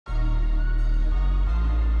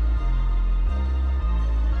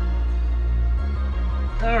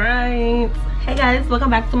guys, welcome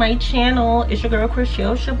back to my channel. It's your girl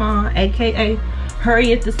Chrishelle Chevon, aka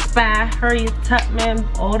Harriet the Spy, Harriet Tubman,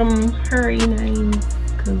 all them hurry names,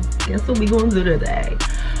 because guess what we gonna do today?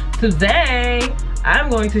 Today I'm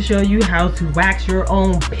going to show you how to wax your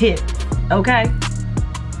own pits. Okay,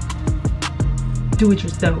 do it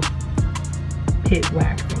yourself pit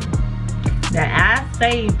waxing. Now I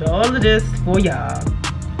saved all of this for y'all,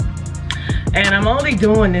 and I'm only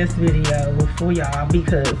doing this video for y'all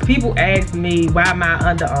because people ask me why my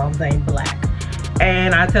underarms ain't black.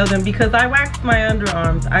 And I tell them because I wax my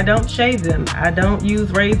underarms. I don't shave them. I don't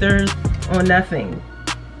use razors or nothing.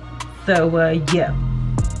 So yeah,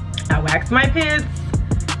 I wax my pits,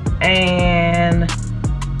 and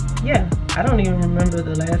yeah, I don't even remember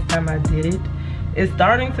the last time I did it. It's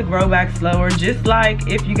starting to grow back slower, just like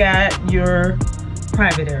if you got your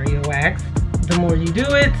private area waxed. The more you do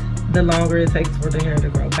it, the longer it takes for the hair to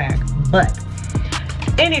grow back. But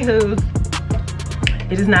anywho,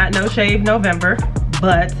 it is not No Shave November,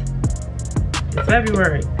 but it's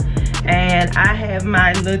February, and I have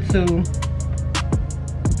my little,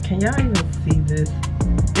 can y'all even see this?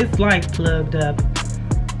 It's like plugged up,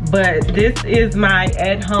 but this is my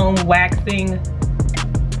at-home waxing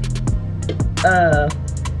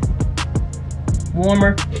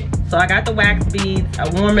warmer. So I got the wax beads, I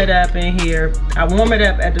warm it up in here. I warm it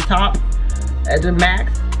up at the top, at the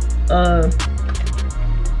max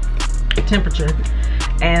temperature.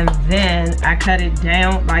 And then I cut it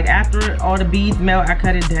down, like after all the beads melt, I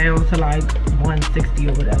cut it down to like 160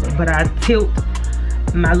 or whatever. But I tilt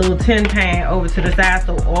my little tin pan over to the side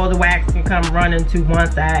so all the wax can come running to one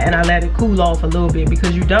side, and I let it cool off a little bit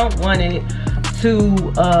because you don't want it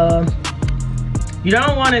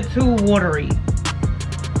too watery.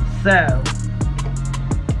 So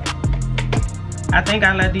I think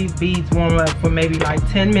I let these beads warm up for maybe like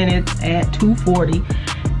 10 minutes at 240.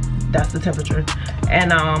 That's the temperature. And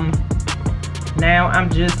now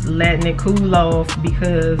I'm just letting it cool off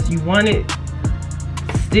because you want it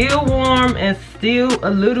still warm and still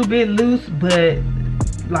a little bit loose, but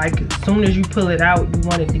like as soon as you pull it out, you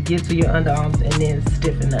want it to get to your underarms and then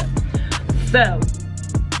stiffen up. So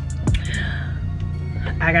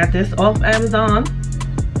I got this off Amazon.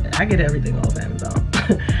 I get everything off Amazon.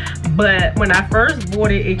 But when I first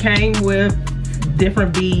bought it, it came with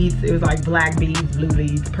different beads. It was like black beads, blue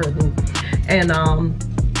beads, purple. And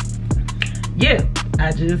yeah,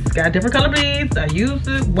 I just got different color beads. I used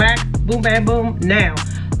it, wax, boom, bam, boom. Now,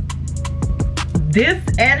 this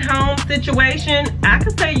at-home situation, I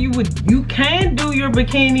could say you can do your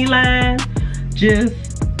bikini line,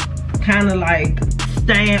 just kind of like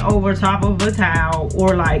stand over top of a towel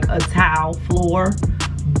or like a towel floor.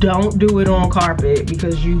 Don't do it on carpet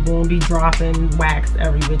because you're gonna be dropping wax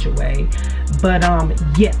every which way. But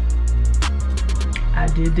yeah, I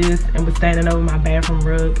did this and was standing over my bathroom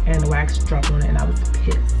rug and the wax dropped on it and I was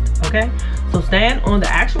pissed. Okay, so stand on the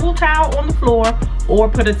actual towel on the floor or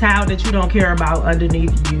put a towel that you don't care about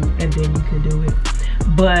underneath you, and then you can do it.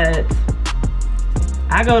 But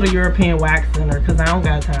I go to European Wax Center because I don't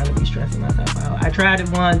got time to be stressing myself out. I tried it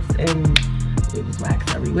once and it was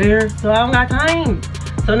wax everywhere, so I don't got time.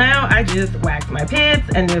 So now I just wax my pits,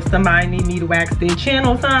 and if somebody need me to wax their chin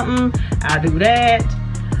or something, I'll do that.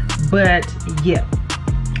 But yeah,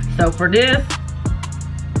 so for this,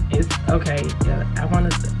 it's okay. Yeah, I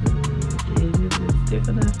want to, is it stiff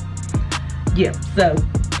enough? Yeah, so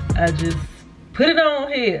I just put it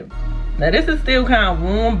on here. Now this is still kind of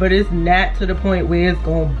warm, but it's not to the point where it's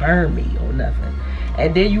gonna burn me or nothing.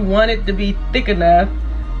 And then you want it to be thick enough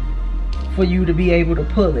for you to be able to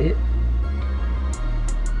pull it.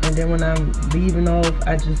 And then when I'm leaving off,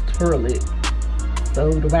 I just twirl it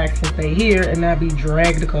so the wax can stay here and not be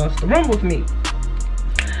dragged across the room with me.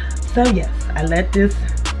 So yes, I let this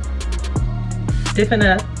stiffen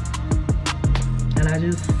up, and I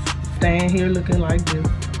just stand here looking like this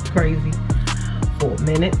crazy for a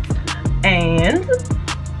minute. And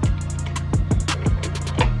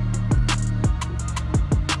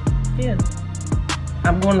yeah,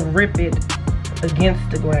 I'm gonna rip it against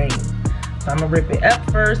the grain. So I'm gonna rip it up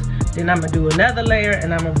first, then I'm gonna do another layer,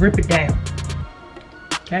 and I'm gonna rip it down.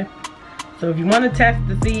 Okay? So if you wanna test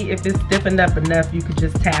to see if it's stiffened up enough, you could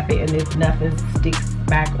just tap it, and if nothing sticks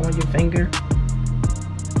back on your finger,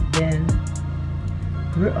 then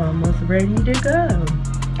we're almost ready to go.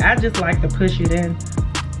 I just like to push it in,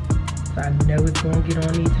 so I know it's gonna get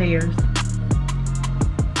on these hairs.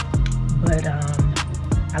 But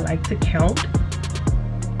I like to count.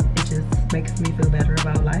 It just makes me feel better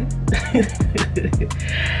about life.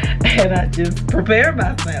 And I just prepare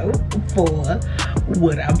myself for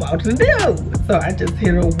what I'm about to do. So I just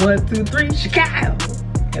hit a 1, 2, 3, Chicago,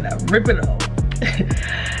 and I rip it off.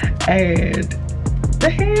 And the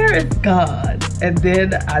hair is gone. And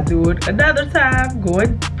then I do it another time,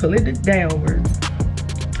 pulling it downwards.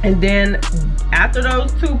 And then after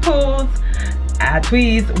those 2 pulls, I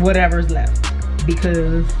tweeze whatever's left,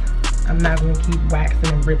 because I'm not gonna keep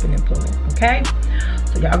waxing and ripping and pulling, okay?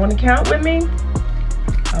 So y'all gonna count with me?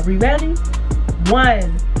 Are we ready?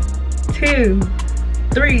 1, 2,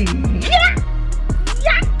 3. Yeah!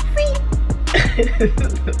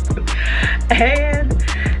 And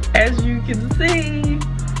as you can see,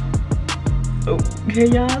 oh,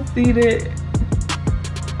 can y'all see that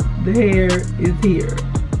the hair is here?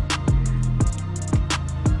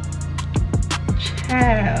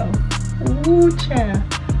 Child, ooh child.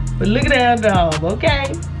 But look at that dog,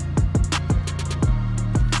 okay?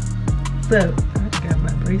 So, I just got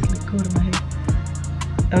my bracelet caught in my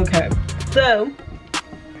hair. Okay, so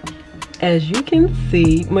as you can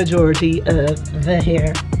see, majority of the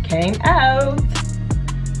hair came out.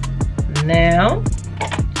 Now,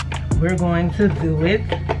 we're going to do it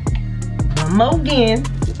one more again.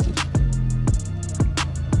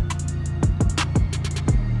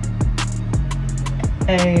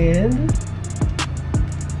 And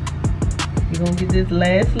you're gonna get this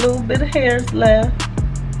last little bit of hairs left.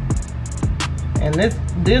 And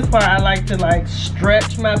this part I like to like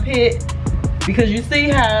stretch my pit, because you see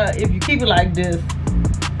how if you keep it like this,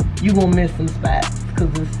 you gonna miss some spots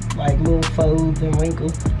because it's like little folds and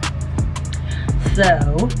wrinkles.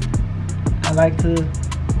 So I like to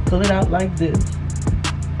pull it out like this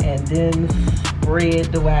and then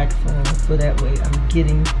spread the wax on, so that way I'm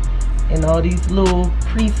getting in all these little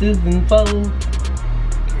creases and folds.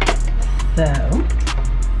 So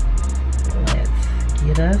let's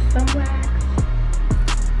get us some wax.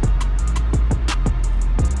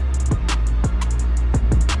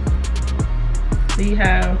 See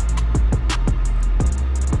how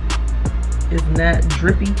it's not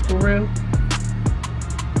drippy for real?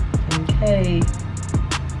 Okay.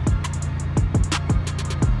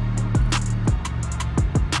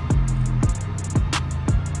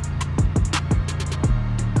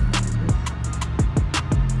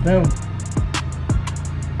 Boom.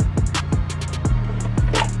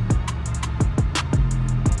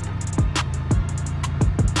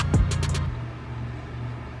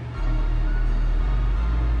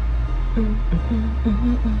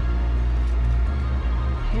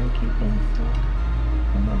 Hair keep getting stuck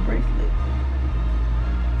on my bracelet.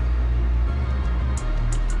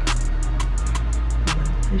 I'm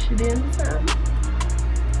gonna push it in some.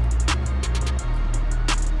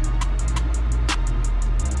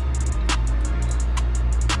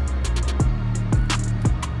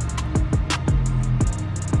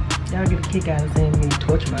 Y'all get a kick out of seeing me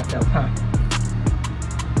torture myself, huh?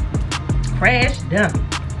 Crash dummy.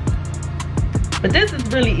 But this is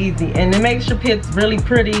really easy, and it makes your pits really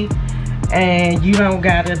pretty, and you don't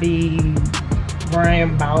gotta be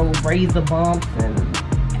worrying about razor bumps and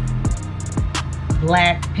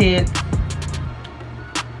black pits.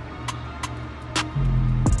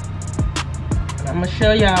 And I'm gonna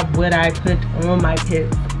show y'all what I put on my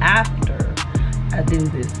pits after I do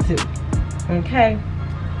this too. Okay?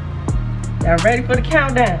 Y'all ready for the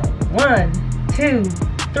countdown? 1, 2,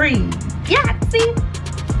 3. Yahtzee!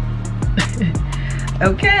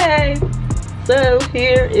 Okay, so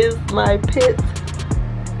here is my pit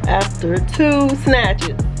after 2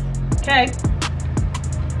 snatches. Okay,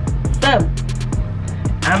 so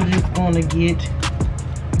I'm just gonna get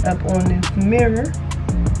up on this mirror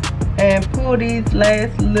and pull these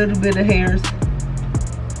last little bit of hairs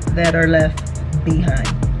that are left behind.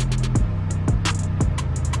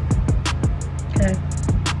 Okay.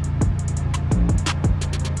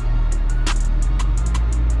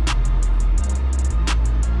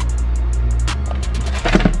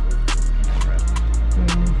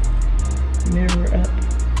 Mirror up.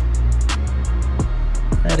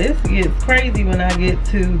 Now this gets crazy when I get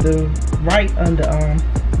to the right underarm,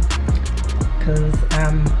 because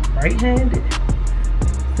I'm right-handed,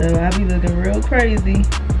 so I be looking real crazy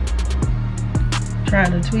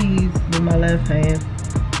trying to tweeze with my left hand,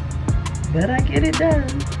 but I get it done.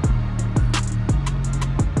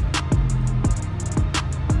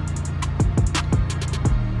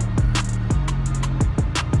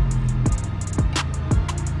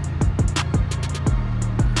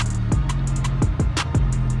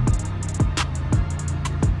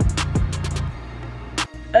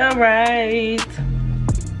 All right,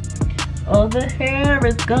 all the hair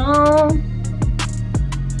is gone.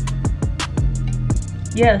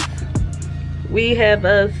 Yes, we have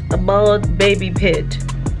us a bald baby pit.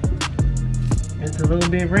 It's a little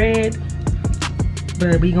bit red,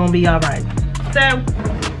 but we gonna be all right. So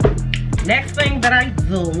Next thing that I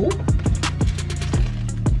do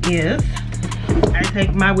is I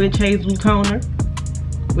take my witch hazel toner,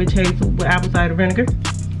 witch hazel with apple cider vinegar,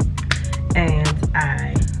 and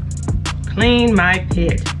I clean my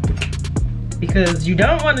pit. Because you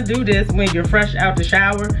don't want to do this when you're fresh out the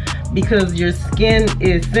shower, because your skin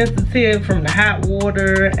is sensitive from the hot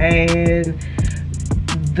water and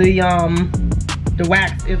the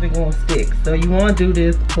wax isn't going to stick. So you want to do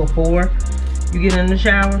this before you get in the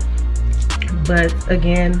shower. But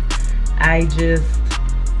again, I just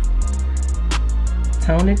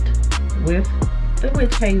tone it with the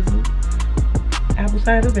witch hazel apple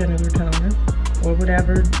cider vinegar toner, or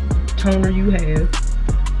whatever toner you have.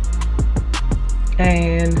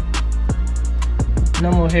 And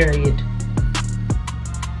no more Harriet.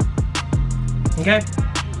 Okay?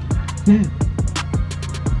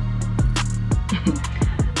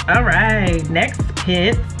 Alright, next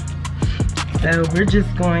pit. So we're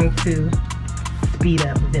just going to speed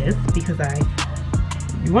up this because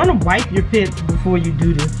you want to wipe your pits before you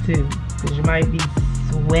do this too, because you might be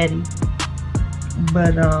sweaty.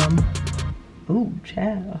 But ooh,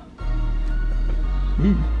 child.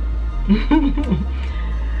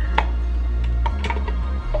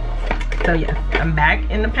 So yes, I'm back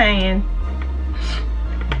in the pan,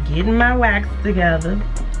 getting my wax together.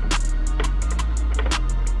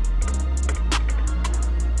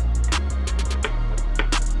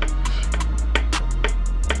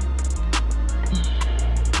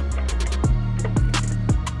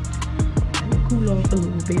 Let me cool off a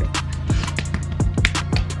little bit.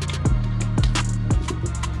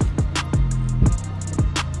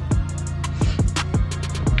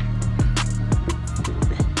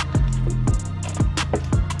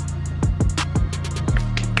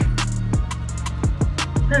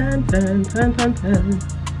 Dun, dun, dun, dun.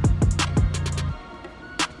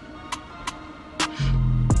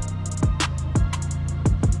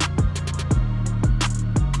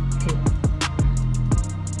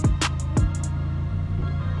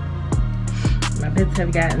 My bits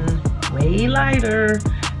have gotten way lighter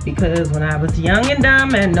because when I was young and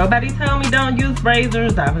dumb and nobody told me don't use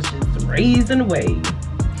razors, I was just raising away.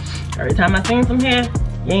 Every time I seen some hair,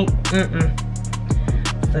 yank,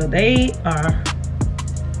 So they are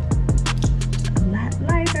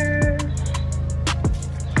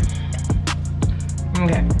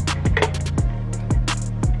okay.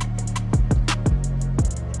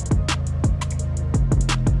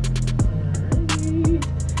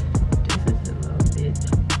 This is a little bit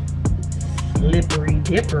slippery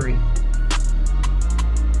dippery.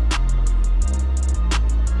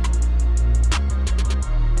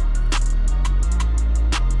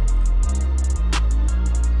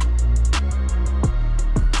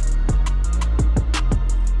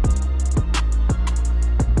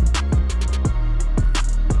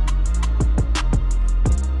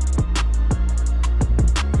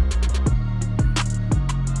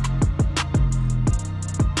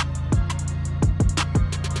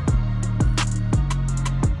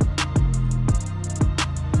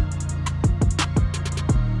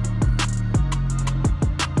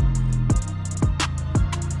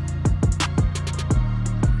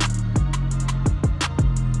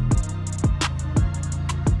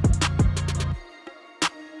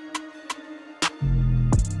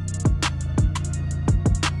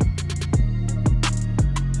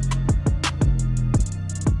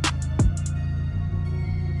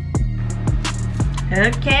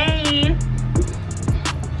 Okay.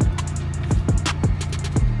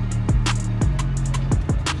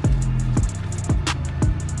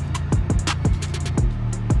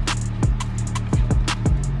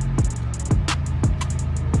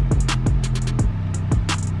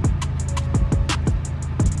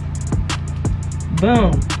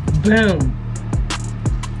 Boom, boom.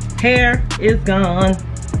 Hair is gone.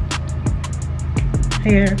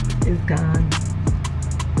 Hair is gone.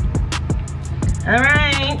 All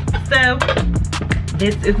right, so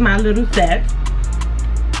this is my little set.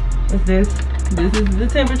 What's this? This is the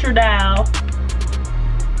temperature dial.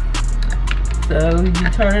 So you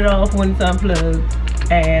turn it off when it's unplugged,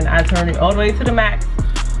 and I turn it all the way to the max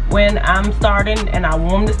when I'm starting, and I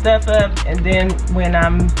warm the stuff up, and then when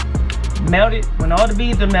I'm melted, when all the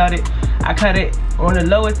beads are melted, I cut it on the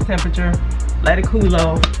lowest temperature, let it cool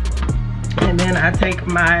off, and then I take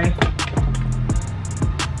my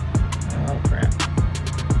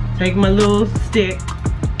take my little stick.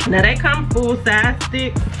 Now they come full size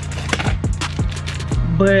sticks,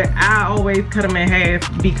 but I always cut them in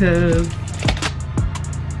half because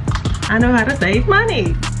I know how to save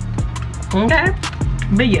money. Okay,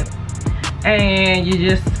 but yeah, and you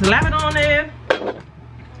just slap it on there,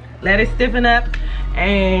 let it stiffen up,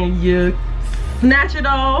 and you snatch it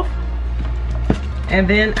off. And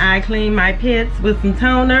then I clean my pits with some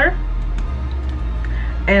toner.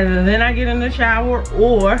 And then I get in the shower,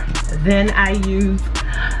 or then I use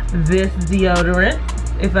this deodorant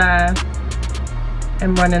if I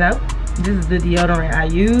am running out. This is the deodorant I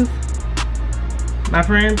use. My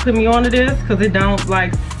friend put me onto this because it don't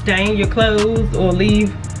like stain your clothes or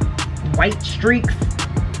leave white streaks.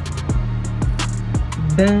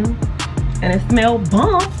 Boom. And it smells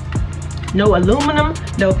bomb. No aluminum,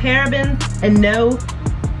 no parabens, and no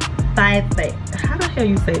phthalates. How the hell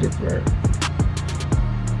you say this word?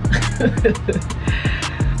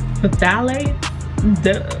 Phthalates?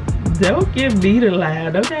 Don't give me the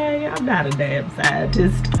line, okay? I'm not a damn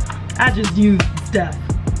scientist. I just use stuff.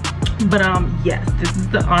 But yes, this is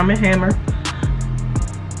the Arm & Hammer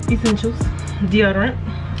Essentials deodorant.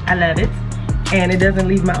 I love it. And it doesn't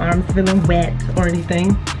leave my arms feeling wet or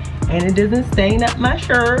anything. And it doesn't stain up my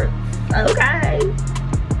shirt. Okay.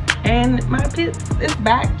 And my pits is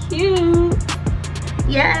back cute.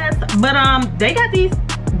 Yes. But they got these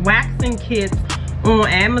waxing kits on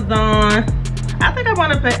Amazon. I think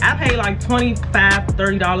I paid like $25,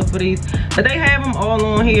 $30 for these, but they have them all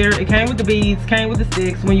on here. It came with the beads, came with the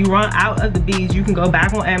sticks. When you run out of the beads, you can go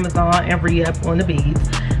back on Amazon and re-up on the beads.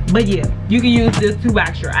 But yeah, you can use this to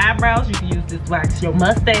wax your eyebrows. You can use this to wax your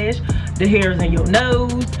mustache, the hairs in your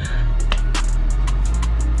nose,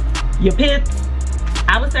 your pits.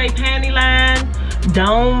 I would say panty line.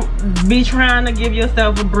 Don't be trying to give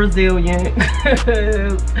yourself a Brazilian.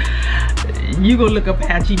 You gonna look a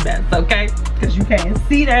patchy mess, okay? Because you can't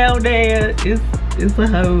see down there. It's a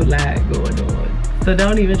whole lot going on. So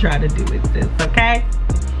don't even try to do it, sis, okay?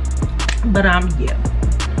 But yeah.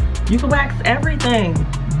 You can wax everything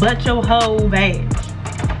but your whole badge.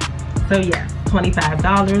 So yeah, $25,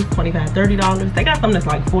 $25, $30. They got something that's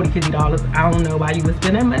like $40, $50. I don't know why you would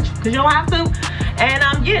spend that much, because you don't have to.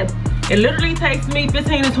 And yeah, it literally takes me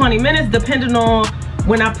 15 to 20 minutes depending on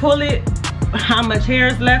when I pull it, how much hair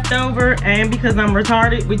is left over. And because I'm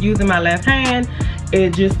retarded with using my left hand,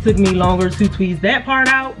 it just took me longer to tweeze that part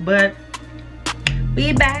out. But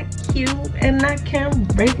be back cute, and I can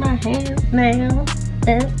raise my hands now.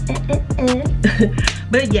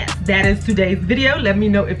 But yes, that is today's video. Let me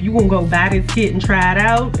know if you gonna go buy this kit and try it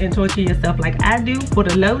out and torture yourself like I do for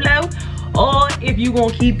the low, or if you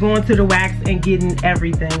gonna keep going to the wax and getting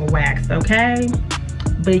everything waxed, okay?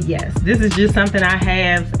 But yes, this is just something I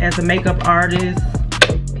have as a makeup artist.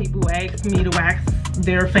 People ask me to wax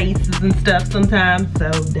their faces and stuff sometimes, so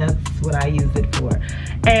that's what I use it for.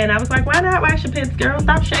 And I was like, why not wax your pits, girl?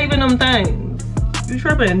 Stop shaving them things. You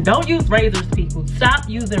tripping. Don't use razors, people. Stop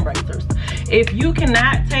using razors. If you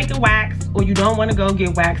cannot take a wax, or you don't want to go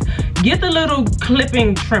get waxed, get the little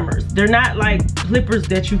clipping trimmers. They're not like clippers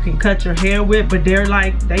that you can cut your hair with, but they're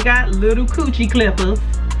like, they got little coochie clippers.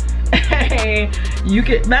 And you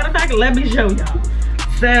can, matter of fact, let me show y'all.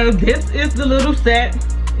 So this is the little set.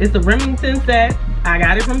 It's the Remington set. I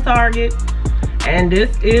got it from Target. And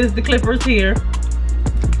this is the clippers here.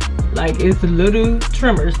 Like, it's little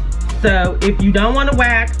trimmers. So if you don't want to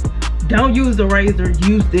wax, don't use a razor,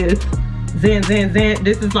 use this. Zen.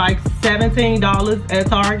 This is like $17 at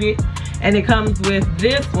Target. And it comes with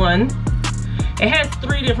this one. It has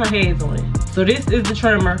 3 different heads on it. So this is the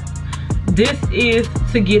trimmer. This is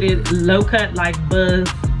to get it low cut, like buzz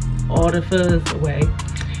all the fuzz away.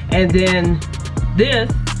 And then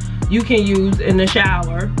this you can use in the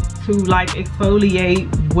shower to like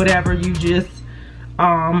exfoliate whatever you just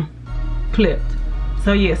clipped.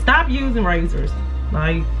 So yeah, stop using razors.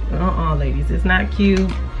 Like, ladies, it's not cute.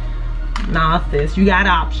 Nah, sis, you got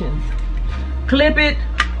options. Clip it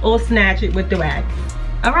or snatch it with the wax.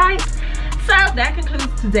 All right, so that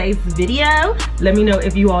concludes today's video. Let me know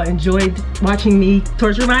if you all enjoyed watching me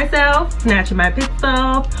torture myself, snatching my pits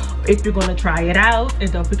off, if you're gonna try it out.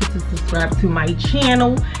 And don't forget to subscribe to my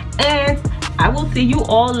channel. And I will see you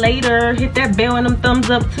all later. Hit that bell and them thumbs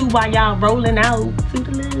up too while y'all rolling out.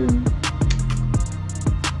 Toodaloo.